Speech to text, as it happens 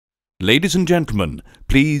Ladies and gentlemen,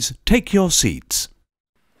 please take your seats.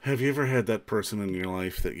 Have you ever had that person in your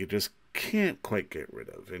life that you just can't quite get rid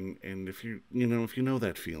of? And if if you know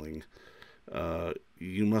that feeling,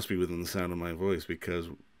 you must be within the sound of my voice because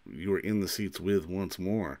you are in the seats with once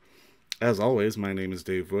more. As always, my name is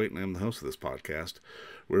Dave Voigt, and I'm the host of this podcast,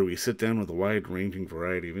 where we sit down with a wide-ranging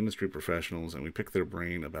variety of industry professionals and we pick their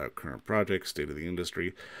brain about current projects, state of the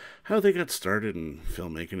industry, how they got started in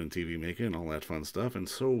filmmaking and TV making, and all that fun stuff, and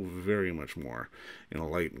so very much more in a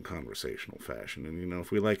light and conversational fashion. And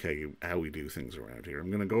if we like how we do things around here,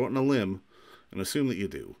 I'm going to go out on a limb and assume that you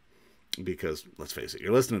do. Because, let's face it,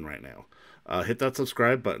 you're listening right now. Hit that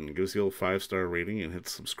subscribe button. Give us the old 5-star rating and hit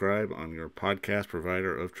subscribe on your podcast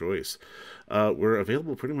provider of choice. We're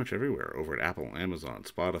available pretty much everywhere over at Apple, Amazon,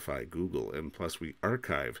 Spotify, Google, and plus we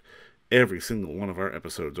archive every single one of our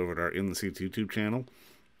episodes over at our In the Seats YouTube channel.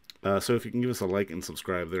 So if you can give us a like and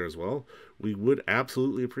subscribe there as well, we would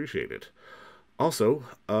absolutely appreciate it. Also,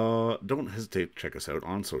 don't hesitate to check us out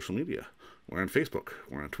on social media. We're on Facebook,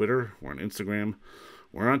 we're on Twitter, we're on Instagram,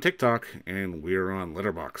 we're on TikTok, and we're on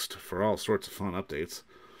Letterboxd for all sorts of fun updates.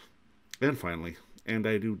 And finally, and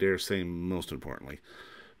I do dare say most importantly,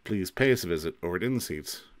 please pay us a visit over at In the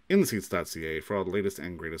Seats, intheseats.ca, for all the latest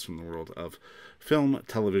and greatest from the world of film,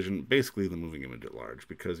 television, basically the moving image at large.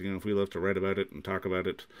 Because, if we love to write about it and talk about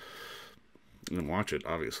it, and watch it,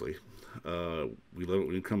 obviously, we love it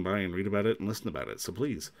when you come by and read about it and listen about it. So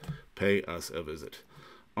please, pay us a visit.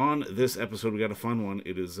 On this episode, we got a fun one.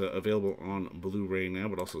 It is available on Blu-ray now,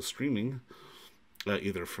 but also streaming,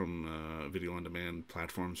 either from video-on-demand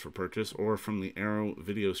platforms for purchase or from the Arrow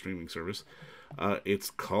video streaming service.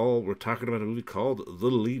 We're talking about a movie called The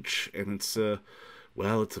Leech, and it's a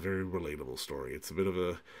very relatable story. It's a bit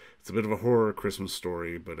of a horror Christmas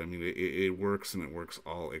story, but I mean, it works, and it works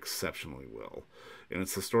all exceptionally well. And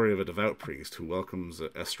it's the story of a devout priest who welcomes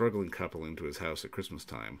a struggling couple into his house at Christmas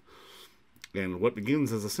time. And what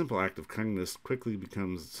begins as a simple act of kindness quickly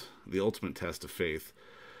becomes the ultimate test of faith,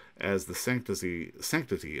 as the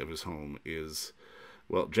sanctity of his home is,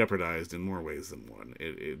 jeopardized in more ways than one.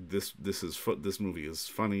 This movie is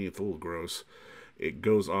funny. It's a little gross. It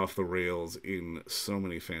goes off the rails in so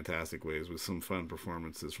many fantastic ways, with some fun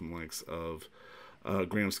performances from likes of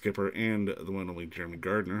Graham Skipper and the one and only Jeremy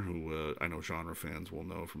Gardner, who I know genre fans will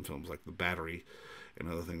know from films like The Battery and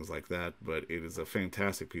other things like that. But it is a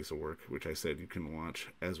fantastic piece of work, which I said you can watch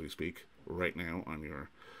as we speak right now on your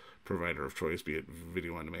provider of choice, be it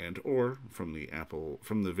video on demand or from the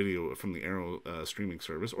Arrow streaming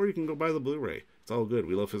service, or you can go buy the Blu-ray. It's all good.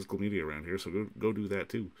 We love physical media around here, so go do that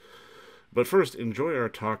too. But first, enjoy our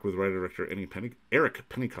talk with writer-director Eric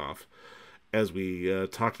Pennycoff, as we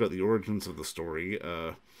talked about the origins of the story,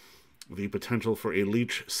 the potential for a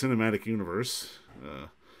Leech cinematic universe.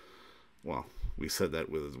 We said that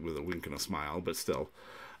with a wink and a smile, but still.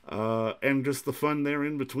 And just the fun there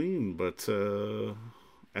in between. But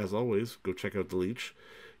as always, go check out The Leech,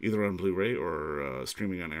 either on Blu-ray or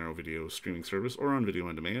streaming on Arrow video streaming service or on video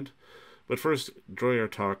on demand. But first, enjoy our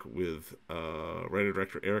talk with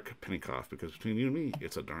writer-director Eric Pennycoff, because between you and me,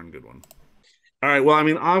 it's a darn good one. All right. Well, I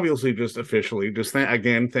mean, obviously, just officially,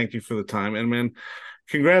 thank you for the time. And, man,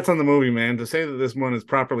 congrats on the movie, man. To say that this one is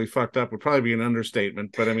properly fucked up would probably be an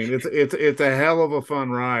understatement. But, I mean, it's a hell of a fun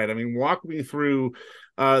ride. I mean, walk me through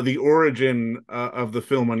the origin of the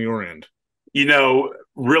film on your end.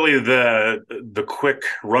 Really the quick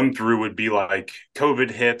run through would be like COVID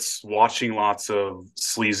hits, watching lots of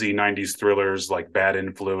sleazy 90s thrillers like Bad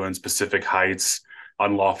Influence, Pacific Heights,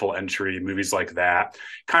 Unlawful Entry, movies like that.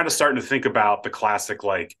 Kind of starting to think about the classic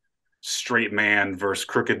like straight man versus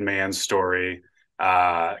crooked man story.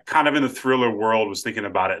 Kind of in the thriller world, was thinking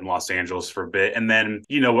about it in Los Angeles for a bit. And then,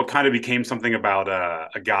 what kind of became something about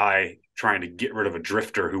a guy trying to get rid of a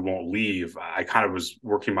drifter who won't leave. I kind of was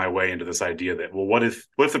working my way into this idea that, what if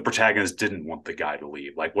the protagonist didn't want the guy to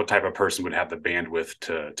leave? Like, what type of person would have the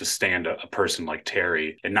bandwidth to stand a person like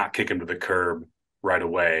Terry and not kick him to the curb right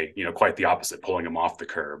away? Quite the opposite, pulling him off the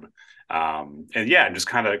curb. Just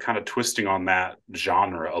kind of twisting on that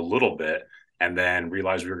genre a little bit. And then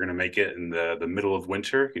realized we were going to make it in the middle of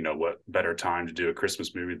winter. What better time to do a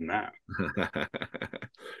Christmas movie than that?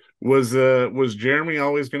 Was Jeremy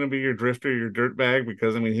always going to be your drifter, your dirtbag?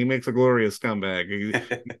 Because, I mean, he makes a glorious scumbag.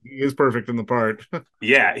 He is perfect in the part.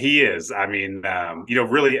 Yeah, he is. I mean,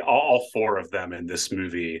 really all four of them in this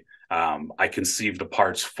movie, I conceived the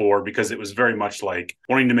parts for, because it was very much like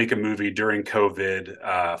wanting to make a movie during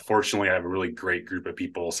COVID. Fortunately, I have a really great group of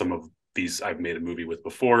people. Some of these I've made a movie with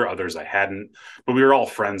before, others I hadn't, but we were all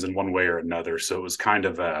friends in one way or another. So it was kind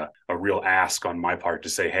of a real ask on my part to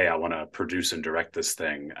say, hey, I want to produce and direct this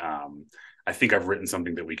thing. I think I've written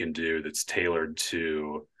something that we can do that's tailored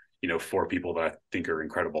to, for people that I think are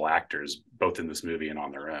incredible actors, both in this movie and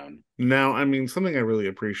on their own. Now, I mean, something I really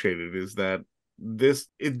appreciated is that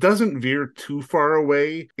it doesn't veer too far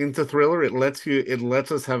away into thriller. It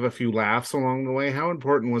lets us have a few laughs along the way. How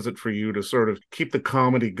important was it for you to sort of keep the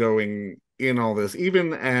comedy going in all this,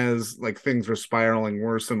 even as like things are spiraling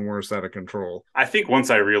worse and worse out of control? I think once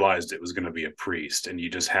I realized it was going to be a priest, and you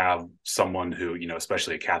just have someone who,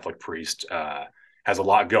 especially a Catholic priest, has a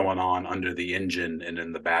lot going on under the engine and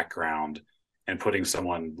in the background, and putting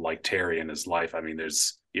someone like Terry in his life. I mean,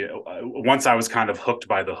 once I was kind of hooked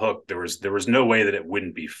by the hook, there was no way that it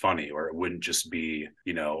wouldn't be funny, or it wouldn't just be,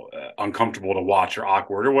 uncomfortable to watch or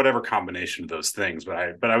awkward or whatever combination of those things.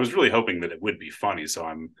 But I was really hoping that it would be funny. So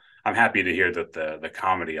I'm happy to hear that the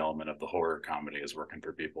comedy element of the horror comedy is working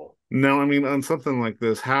for people. No, I mean, on something like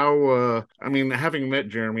this, I mean, having met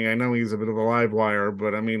Jeremy, I know he's a bit of a live wire,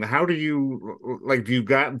 but I mean, how do you, like, do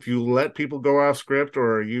you let people go off script,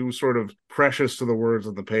 or are you sort of precious to the words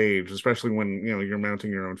on the page, especially when, you're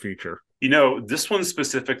mounting your own feature? This one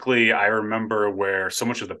specifically, I remember where so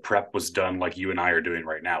much of the prep was done like you and I are doing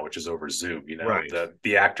right now, which is over Zoom. Right.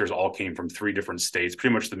 The actors all came from 3 different states.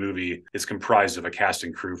 Pretty much the movie is comprised of a cast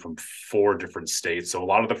and crew from 4 different states. So a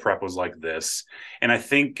lot of the prep was like this. And I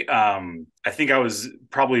think I was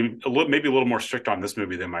probably maybe a little more strict on this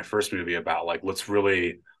movie than my first movie about like, let's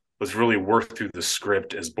really work through the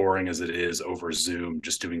script, as boring as it is, over Zoom,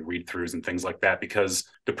 just doing read-throughs and things like that, because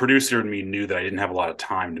the producer and me knew that I didn't have a lot of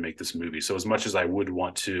time to make this movie. So as much as I would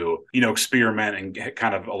want to, experiment and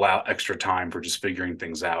kind of allow extra time for just figuring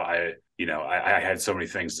things out, I had so many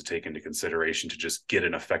things to take into consideration to just get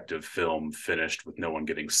an effective film finished with no one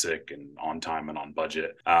getting sick and on time and on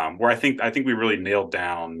budget. Where I think we really nailed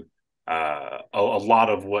down a lot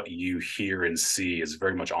of what you hear and see is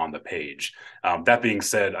very much on the page. That being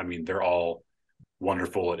said, I mean, they're all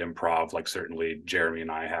wonderful at improv. Like, certainly Jeremy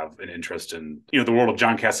and I have an interest in, the world of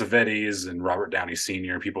John Cassavetes and Robert Downey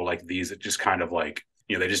Sr., people like these that just kind of like,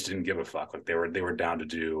 they just didn't give a fuck. Like, they were down to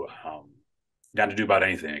do about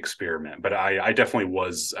anything, experiment. But I definitely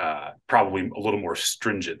was probably a little more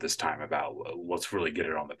stringent this time about let's really get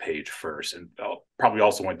it on the page first, and probably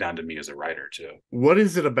also went down to me as a writer too. What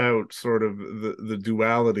is it about sort of the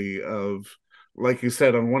duality of, like you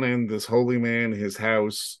said, on one end, this holy man, his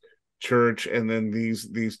house, church, and then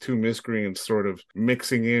these 2 miscreants sort of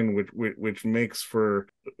mixing in, which makes for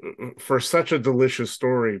such a delicious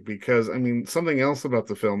story? Because I mean, something else about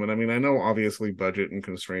the film, and I mean, I know obviously budget and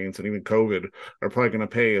constraints and even COVID are probably going to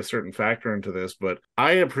play a certain factor into this, but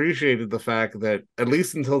I appreciated the fact that at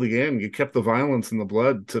least until the end, you kept the violence and the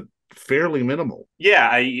blood to fairly minimal. Yeah,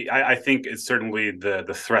 I think it's certainly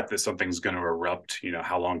the threat that something's going to erupt.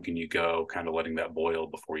 How long can you go kind of letting that boil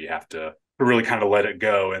before you have to really kind of let it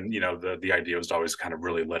go? And the idea was to always kind of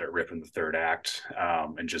really let it rip in the 3rd act,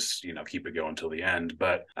 and just keep it going until the end.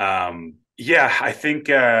 But yeah, I think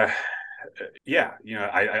I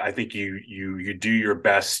think you do your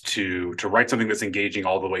best to write something that's engaging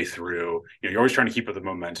all the way through. You're always trying to keep up the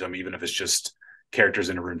momentum, even if it's just characters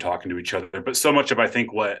in a room talking to each other. But so much of, I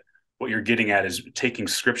think, what you're getting at is taking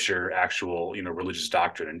scripture, actual, religious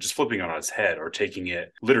doctrine, and just flipping it on its head, or taking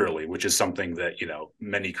it literally, which is something that,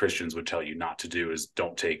 many Christians would tell you not to do, is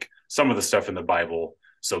don't take some of the stuff in the Bible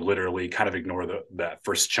so literally, kind of ignore that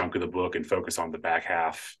first chunk of the book and focus on the back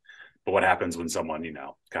half. But what happens when someone,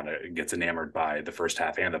 kind of gets enamored by the first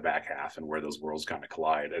half and the back half, and where those worlds kind of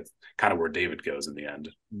collide? It's kind of where David goes in the end.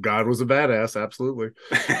 God was a badass, absolutely.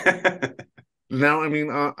 Now, I mean,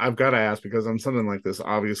 I've got to ask, because on something like this,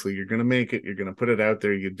 obviously, you're going to make it, you're going to put it out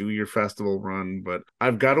there, you do your festival run, but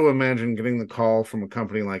I've got to imagine getting the call from a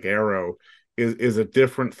company like Arrow is a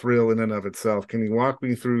different thrill in and of itself. Can you walk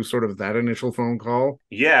me through sort of that initial phone call?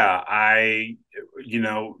 Yeah, it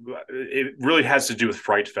really has to do with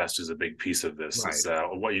Fright Fest is a big piece of this. Right. It's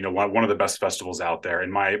one of the best festivals out there.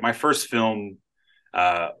 And my first film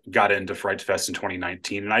got into Fright Fest in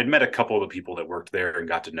 2019, and I'd met a couple of the people that worked there and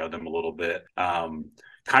got to know them a little bit.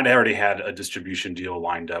 Kind of already had a distribution deal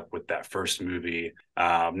lined up with that first movie.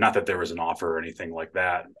 Not that there was an offer or anything like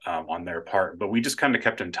that on their part, but we just kind of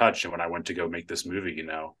kept in touch. And when I went to go make this movie,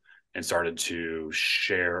 and started to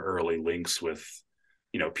share early links with,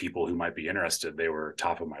 people who might be interested, they were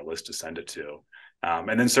top of my list to send it to.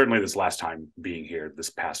 And then certainly this last time being here,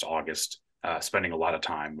 this past August, spending a lot of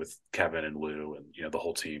time with Kevin and Lou and, the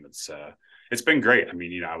whole team. It's been great. I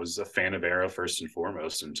mean, I was a fan of Arrow first and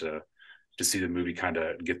foremost, and to see the movie kind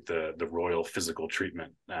of get the royal physical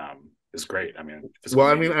treatment is great. I mean, physical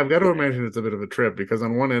Well, I mean, media. I've got to imagine it's a bit of a trip because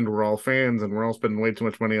on one end we're all fans and we're all spending way too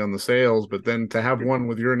much money on the sales, but then to have one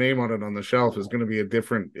with your name on it on the shelf is going to be a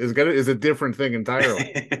different thing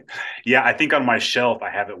entirely. Yeah, I think on my shelf I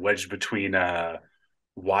have it wedged between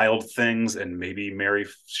Wild Things and maybe Mary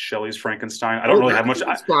Shelley's Frankenstein. I don't Oh, really have that's a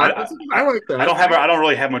much. good spot. I like I that. don't have. I don't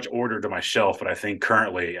really have much order to my shelf, but I think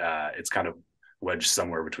currently it's kind of wedged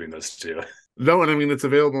somewhere between those two. No, and I mean it's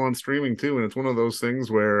available on streaming too, and it's one of those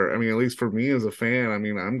things where I mean, at least for me as a fan, I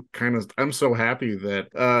mean, I'm so happy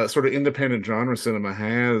that sort of independent genre cinema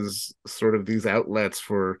has sort of these outlets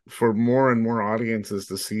for more and more audiences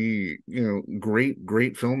to see, you know, great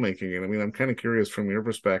filmmaking. And I mean, I'm kind of curious from your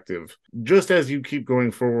perspective, just as you keep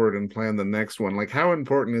going forward and plan the next one, like how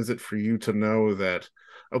important is it for you to know that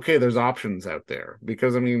okay, there's options out there?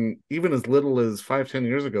 Because I mean, even as little as 5, 10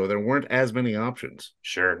 years ago, there weren't as many options.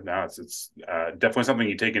 Sure, no, it's definitely something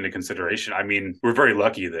you take into consideration. I mean, we're very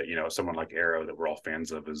lucky that someone like Arrow that we're all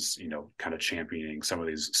fans of is kind of championing some of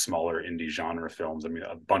these smaller indie genre films. I mean,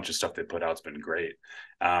 a bunch of stuff they put out's been great.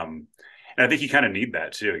 And I think you kind of need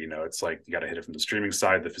that too. It's like you got to hit it from the streaming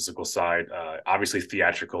side, the physical side. Obviously,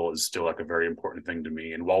 theatrical is still like a very important thing to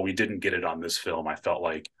me. And while we didn't get it on this film, I felt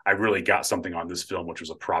like I really got something on this film, which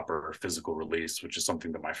was a proper physical release, which is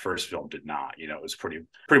something that my first film did not. It was pretty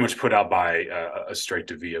much put out by a straight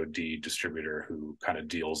to VOD distributor who kind of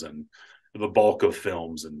deals in the bulk of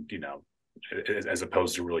films, and as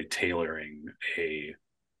opposed to really tailoring a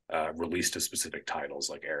release to specific titles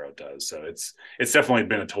like Arrow does. So it's definitely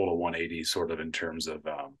been a total 180 sort of in terms of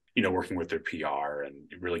working with their PR and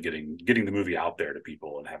really getting the movie out there to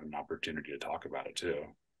people and having an opportunity to talk about it too.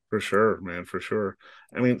 For sure, man, for sure.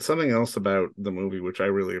 I mean, something else about the movie which I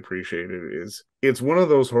really appreciated is it's one of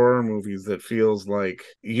those horror movies that feels like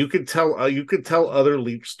you could tell other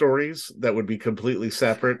Leech stories that would be completely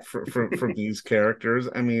separate from these characters.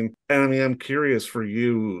 I mean, I'm curious for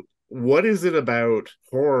you, what is it about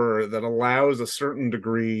horror that allows a certain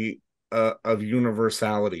degree of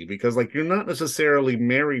universality? Because like you're not necessarily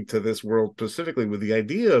married to this world specifically with the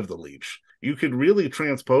idea of the Leech. You could really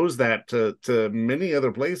transpose that to many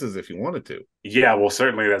other places if you wanted to. Yeah, well,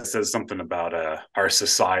 certainly that says something about our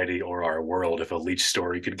society or our world if a Leech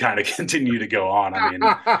story could kind of continue to go on. I mean,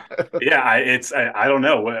 yeah, I don't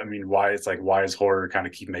know. I mean, why is horror kind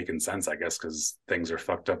of keep making sense? I guess because things are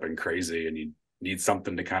fucked up and crazy, and you need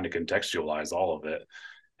something to kind of contextualize all of it.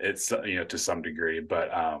 It's to some degree, but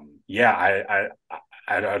yeah,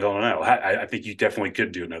 I don't know. I think you definitely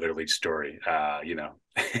could do another Leech story. I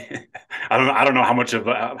don't know how much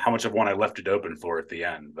of one I left it open for at the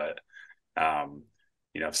end, but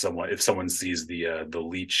if someone sees the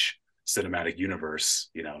Leech cinematic universe,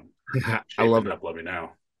 I love it. up, let me know.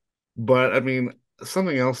 But I mean,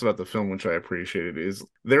 something else about the film which I appreciated is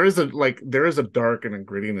there is a dark and a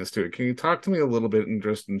grittiness to it. Can you talk to me a little bit in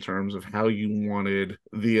terms of how you wanted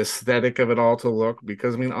the aesthetic of it all to look?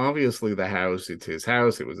 Because I mean, obviously the house, it's his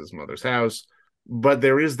house, it was his mother's house, but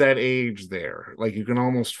there is that age there. Like you can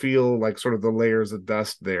almost feel like sort of the layers of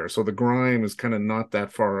dust there. So the grime is kind of not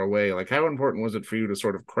that far away. Like how important was it for you to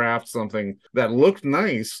sort of craft something that looked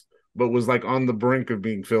nice, but was like on the brink of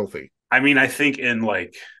being filthy? I mean, I think in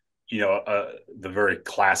like the very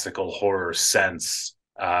classical horror sense,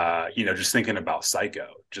 just thinking about Psycho,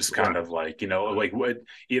 just kind of like, like what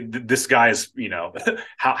this guy's,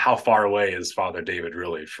 how far away is Father David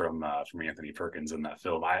really from Anthony Perkins in that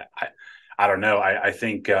film? I don't know. I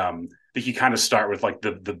think you kind of start with like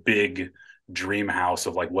the big dream house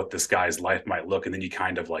of like what this guy's life might look, and then you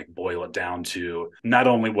kind of like boil it down to not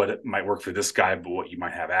only what it might work for this guy, but what you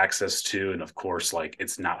might have access to. And of course, like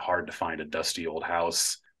it's not hard to find a dusty old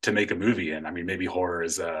house to make a movie in. I mean, maybe horror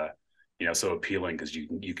is so appealing because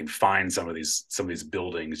you can find some of these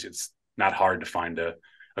buildings. It's not hard to find a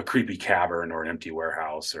creepy cavern or an empty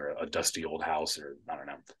warehouse or a dusty old house, or I don't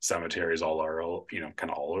know, cemeteries kind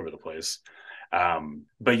of all over the place.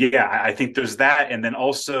 But yeah, I think there's that. And then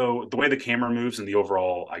also the way the camera moves and the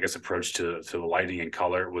overall, I guess, approach to the lighting and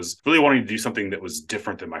color was really wanting to do something that was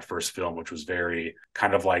different than my first film, which was very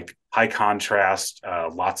kind of like high contrast,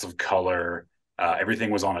 lots of color. Everything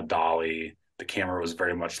was on a dolly. The camera was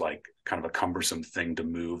very much like kind of a cumbersome thing to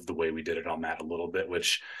move the way we did it on that a little bit,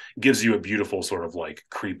 which gives you a beautiful sort of like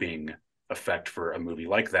creeping effect for a movie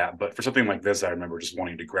like that. But for something like this, I remember just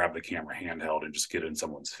wanting to grab the camera handheld and just get it in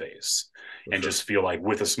someone's face and just feel like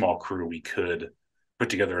with a small crew, we could put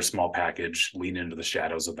together a small package, lean into the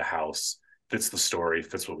shadows of the house, fits the story,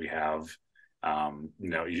 fits what we have.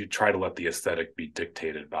 You try to let the aesthetic be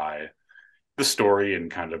dictated by the story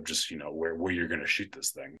and kind of just, where you're going to shoot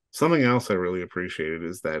this thing. Something else I really appreciated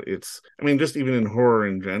is that I mean, just even in horror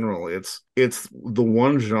in general, it's the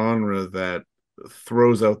one genre that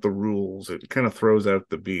throws out the rules. It kind of throws out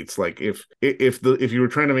the beats. Like if you were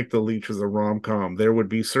trying to make The Leech as a rom-com, there would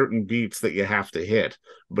be certain beats that you have to hit,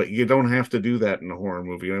 but you don't have to do that in a horror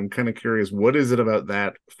movie. And I'm kind of curious, what is it about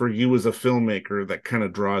that for you as a filmmaker that kind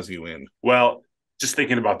of draws you in? Well, just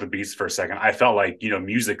thinking about the beats for a second, I felt like,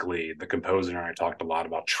 musically, the composer and I talked a lot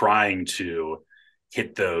about trying to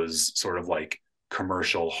hit those sort of like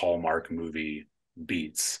commercial Hallmark movie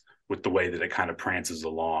beats with the way that it kind of prances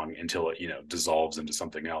along until it, dissolves into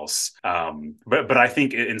something else. But I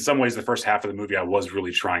think in some ways, the first half of the movie, I was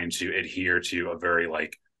really trying to adhere to a very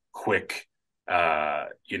like quick,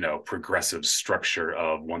 progressive structure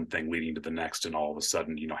of one thing leading to the next. And all of a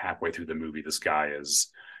sudden, halfway through the movie, this guy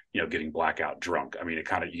is, getting blackout drunk. I mean,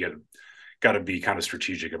 you got to be kind of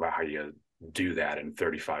strategic about how you do that in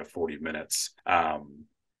 35, 40 minutes.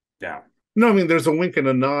 Yeah. No, I mean, there's a wink and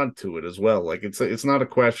a nod to it as well. Like it's not a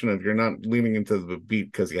question of you're not leaning into the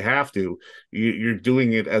beat because you have to. You're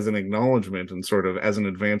doing it as an acknowledgement and sort of as an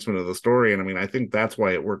advancement of the story. And I mean, I think that's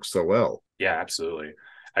why it works so well. Yeah, absolutely.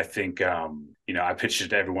 I think, I pitched it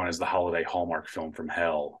to everyone as the holiday Hallmark film from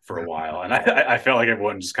hell for a while. And I felt like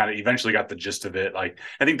everyone just kind of eventually got the gist of it. Like,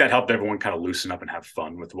 I think that helped everyone kind of loosen up and have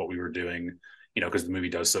fun with what we were doing, because the movie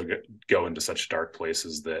does go into such dark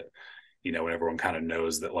places that, when everyone kind of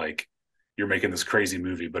knows that like you're making this crazy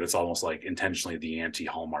movie, but it's almost like intentionally the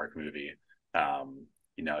anti-Hallmark movie.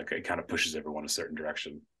 It kind of pushes everyone a certain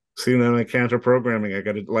direction. See, then I counter programming. I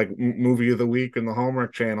got to like movie of the week in the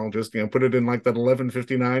Hallmark Channel. Just put it in like that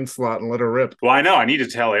 11:59 slot and let her rip. Well, I know I need to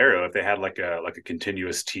tell Arrow if they had like a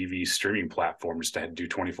continuous TV streaming platform just to do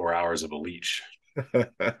 24 hours of a Leech.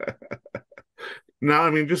 No,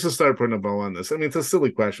 I mean, just to start putting a bow on this. I mean, it's a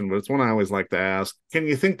silly question, but it's one I always like to ask. Can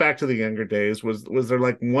you think back to the younger days? Was there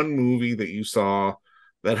like one movie that you saw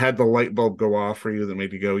that had the light bulb go off for you that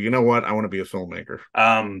made you go, you know what, I want to be a filmmaker?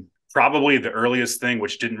 Probably the earliest thing,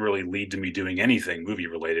 which didn't really lead to me doing anything movie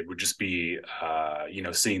related, would just be,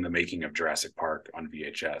 seeing the making of Jurassic Park on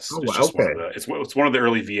VHS. Oh, It's just it's one of the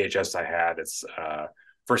early VHS I had. It's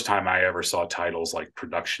first time I ever saw titles like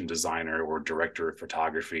production designer or director of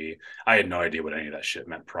photography. I had no idea what any of that shit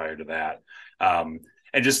meant prior to that. And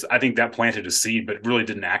just, I think that planted a seed, but really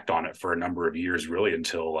didn't act on it for a number of years, really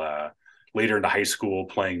until later into high school,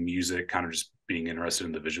 playing music, kind of just being interested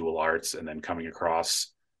in the visual arts, and then coming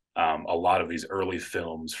across a lot of these early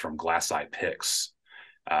films from Glass Eye Pix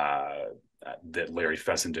that Larry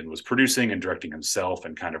Fessenden was producing and directing himself,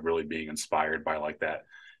 and kind of really being inspired by like that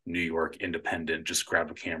New York independent, just grab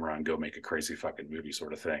a camera and go make a crazy fucking movie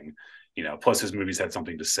sort of thing. Plus his movies had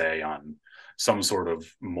something to say on some sort of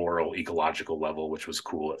moral, ecological level, which was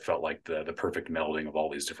cool. It felt like the perfect melding of all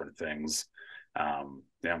these different things.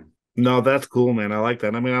 Yeah. No, that's cool, man. I like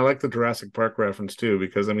that. I mean, I like the Jurassic Park reference too,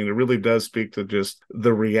 because I mean, it really does speak to just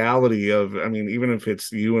the reality of, I mean, even if it's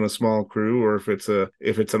you and a small crew, or if it's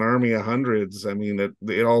an army of hundreds, I mean,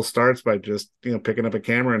 it all starts by just, picking up a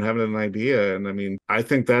camera and having an idea. And I mean, I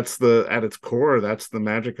think that's at its core, that's the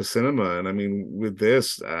magic of cinema. And I mean, with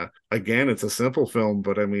this, again, it's a simple film,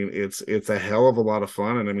 but I mean, it's a hell of a lot of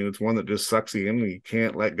fun. And I mean, it's one that just sucks you in and you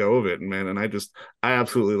can't let go of it. And man, I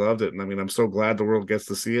absolutely loved it. And I mean, I'm so glad the world gets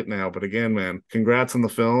to see it now. But again, man, congrats on the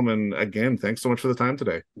film. And again, thanks so much for the time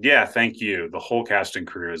today. Yeah, thank you. The whole cast and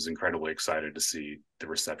crew is incredibly excited to see the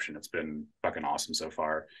reception. It's been fucking awesome so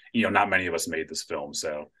far. Not many of us made this film,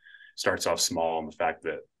 so it starts off small. And the fact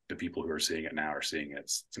that the people who are seeing it now are seeing it,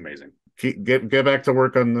 it's amazing. Get back to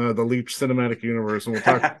work on the Leech cinematic universe, and we'll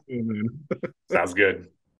talk soon, man. Sounds good.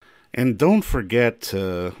 And don't forget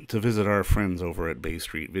to visit our friends over at Bay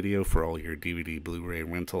Street Video for all your DVD, Blu-ray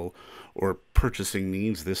rental, or purchasing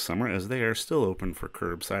needs this summer, as they are still open for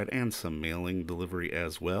curbside and some mailing delivery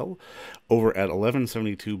as well. Over at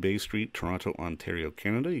 1172 Bay Street, Toronto, Ontario,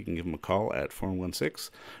 Canada, you can give them a call at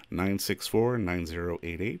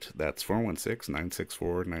 416-964-9088. That's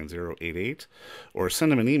 416-964-9088. Or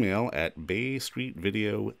send them an email at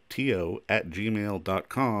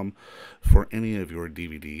baystreetvideoto@gmail.com for any of your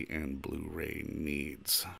DVD and Blu-ray needs.